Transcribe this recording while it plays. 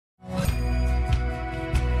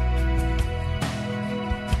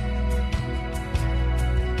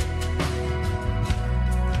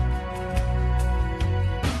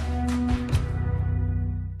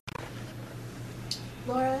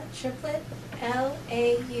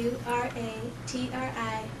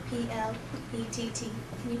Lauratripplet.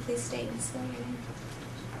 Can you please state and spell your name?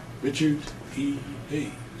 Richard E.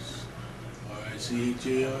 Hayes,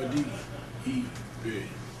 R-I-C-H-A-R-D-E,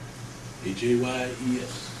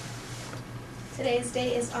 H-A-Y-E-S. Today's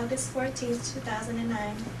date is August 14th,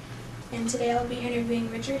 2009, and today I'll be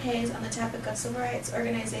interviewing Richard Hayes on the topic of civil rights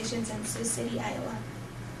organizations in Sioux City, Iowa.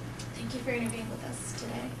 Thank you for interviewing with us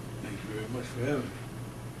today. Thank you very much for having me.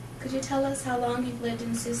 Could you tell us how long you've lived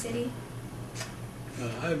in Sioux City?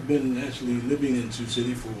 I've been actually living in Sioux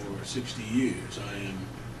City for 60 years. I am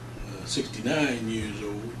 69 years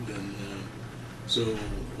old, and so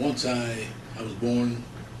once I was born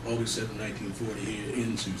August 7, 1940 here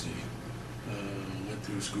in Sioux City. Went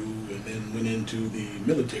through school and then went into the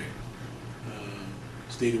military.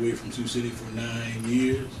 Stayed away from Sioux City for 9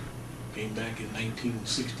 years. Came back in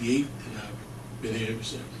 1968, and I've been here ever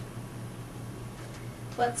since.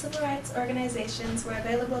 What civil rights organizations were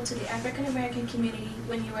available to the African American community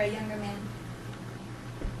when you were a younger man?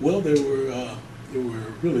 Well, there were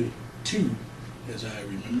really two, as I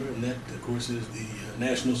remember, and that, of course, is the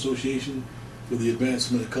National Association for the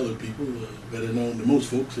Advancement of Colored People, better known to most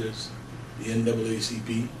folks as the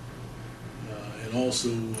NAACP, and also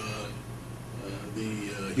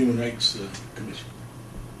the Human Rights Commission.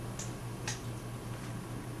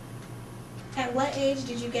 At what age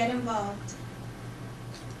did you get involved?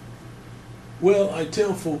 Well, I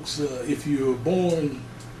tell folks, if you're born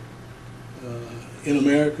in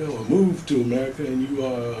America or moved to America and you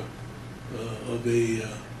are of a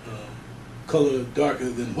color darker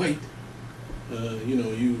than white,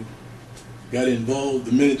 you got involved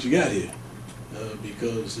the minute you got here,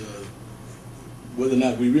 because whether or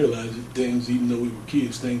not we realized it, things, even though we were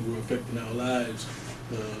kids, things were affecting our lives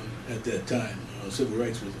at that time. Civil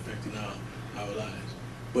rights was affecting our lives.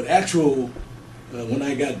 But when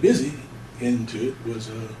I got busy into it was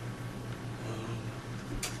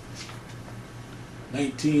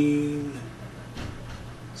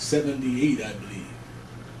 1978, I believe.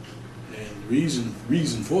 And the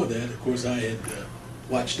reason for that, of course, I had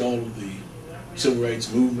watched all of the civil rights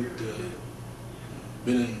movement,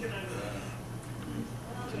 been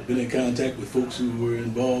in contact with folks who were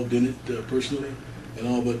involved in it personally and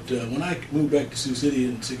all. But when I moved back to Sioux City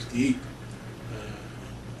in '68,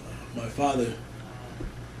 my father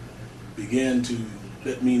began to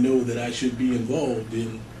let me know that I should be involved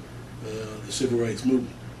in the civil rights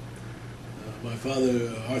movement. My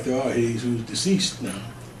father, Arthur R. Hayes, who's deceased now,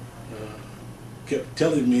 kept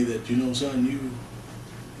telling me that, son,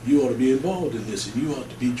 you ought to be involved in this, and you ought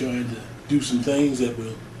to be trying to do some things that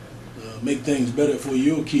will make things better for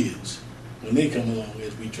your kids when they come along,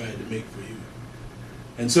 as we tried to make for you.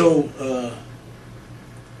 And so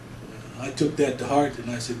I took that to heart,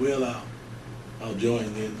 and I said, well, I'll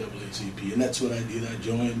join the NAACP, and that's what I did. I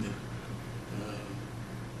joined, and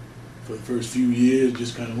for the first few years,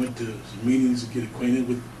 just kind of went to some meetings to get acquainted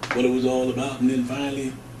with what it was all about, and then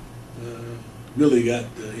finally really got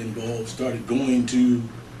involved, started going to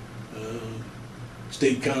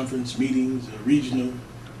state conference meetings, regional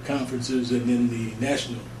conferences, and then the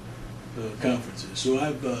national conferences. So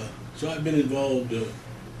I've been involved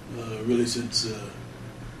really since,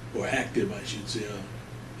 or active, I should say,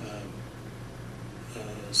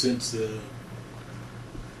 since the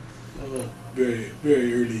very,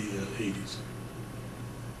 very early 80s.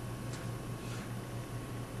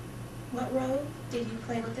 What role did you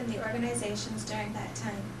play within the organizations during that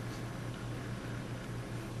time?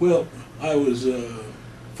 Well, I was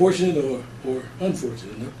fortunate or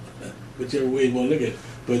unfortunate, whichever way you want to look at it,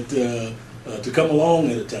 but to come along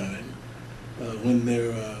at a time when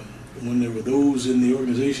there were those in the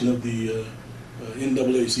organization of the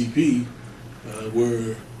NAACP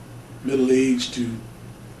were middle-aged to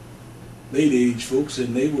late-age folks,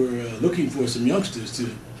 and they were looking for some youngsters to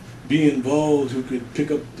be involved who could pick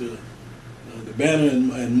up the banner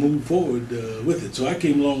and move forward with it. So I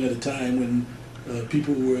came along at a time when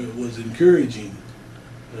people were encouraging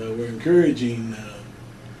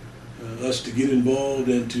us to get involved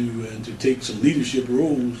and to take some leadership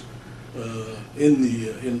roles in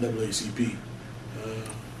the NAACP.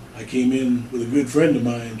 I came in with a good friend of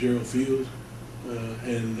mine, Gerald Fields,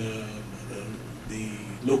 and the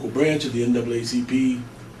local branch of the NAACP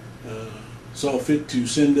saw fit to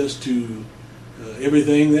send us to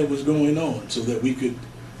everything that was going on so that we could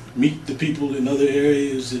meet the people in other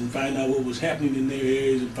areas and find out what was happening in their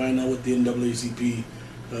areas and find out what the NAACP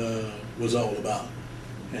was all about.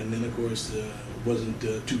 And then, of course, it wasn't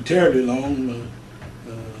too terribly long.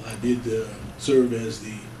 I did serve as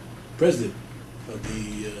the president of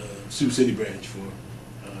the Sioux City branch for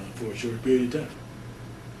a short period of time.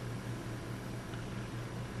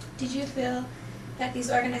 Did you feel that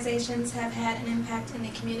these organizations have had an impact in the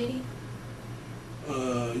community?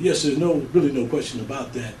 Yes, there's really no question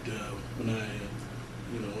about that. When I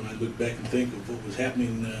look back and think of what was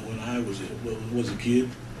happening when I was a kid,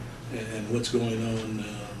 and what's going on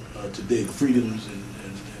today, the freedoms and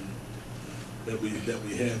that we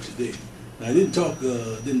have today. Now, I didn't talk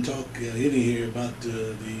any here about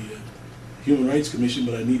the Human Rights Commission,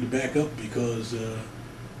 but I need to back up because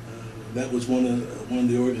that was one of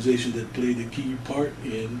the organizations that played a key part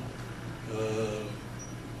in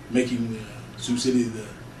making Sioux City the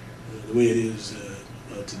way it is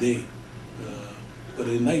today. But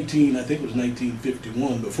in I think it was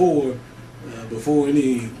 1951, before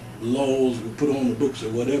any laws were put on the books or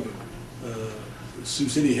whatever, Sioux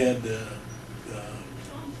City had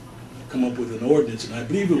come up with an ordinance, and I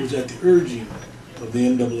believe it was at the urging of the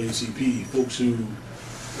NAACP, folks who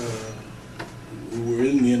were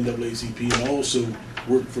in the NAACP and also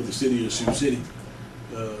worked for the city of Sioux City.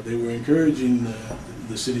 They were encouraging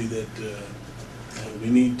the city that we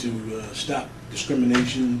need to stop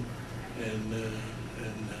discrimination and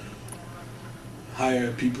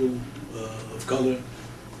hire people of color,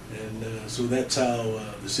 and so that's how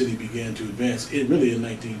the city began to advance. It really in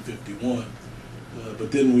 1951,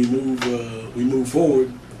 but then we move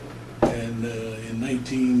forward, and in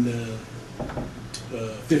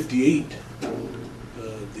 1958,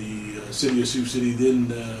 the city of Sioux City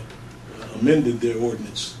then amended their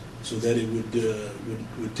ordinance so that it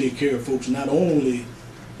would take care of folks not only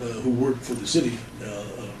who work for the city,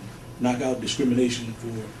 knock out discrimination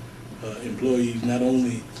for employees not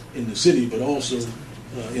only in the city but also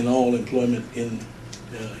in all employment in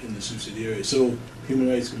the Sioux City area. So Human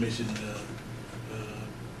Rights Commission,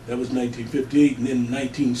 that was 1958, and then in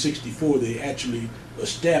 1964 they actually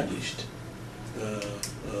established a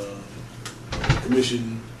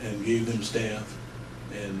commission and gave them staff,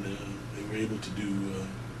 and they were able to do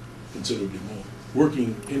considerably more,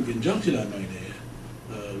 working in conjunction, I might add,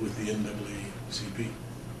 with the NAACP.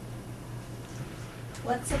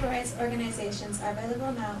 What civil rights organizations are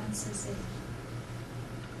available now in Sioux City?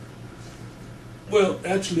 Well,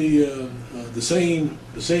 actually, the same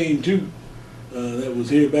two that was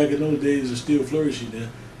here back in those days is still flourishing.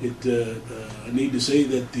 I need to say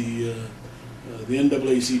that the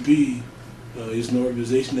NAACP is an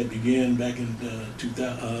organization that began back in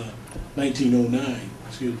 1909.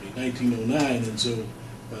 Excuse me, 1909, and so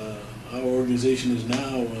our organization is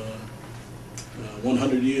now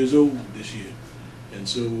 100 years old this year, and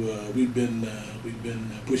so we've been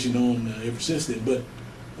pushing on ever since then. But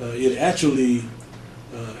it actually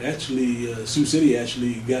Sioux City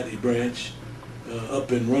actually got a branch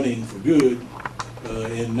up and running for good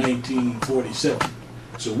in 1947.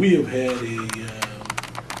 So we have had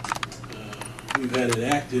an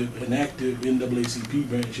active NAACP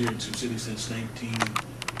branch here in Sioux City since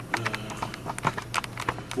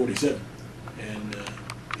 1947, and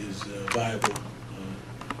is viable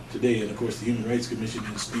today. And of course, the Human Rights Commission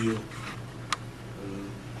is still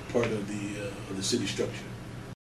part of the city structure.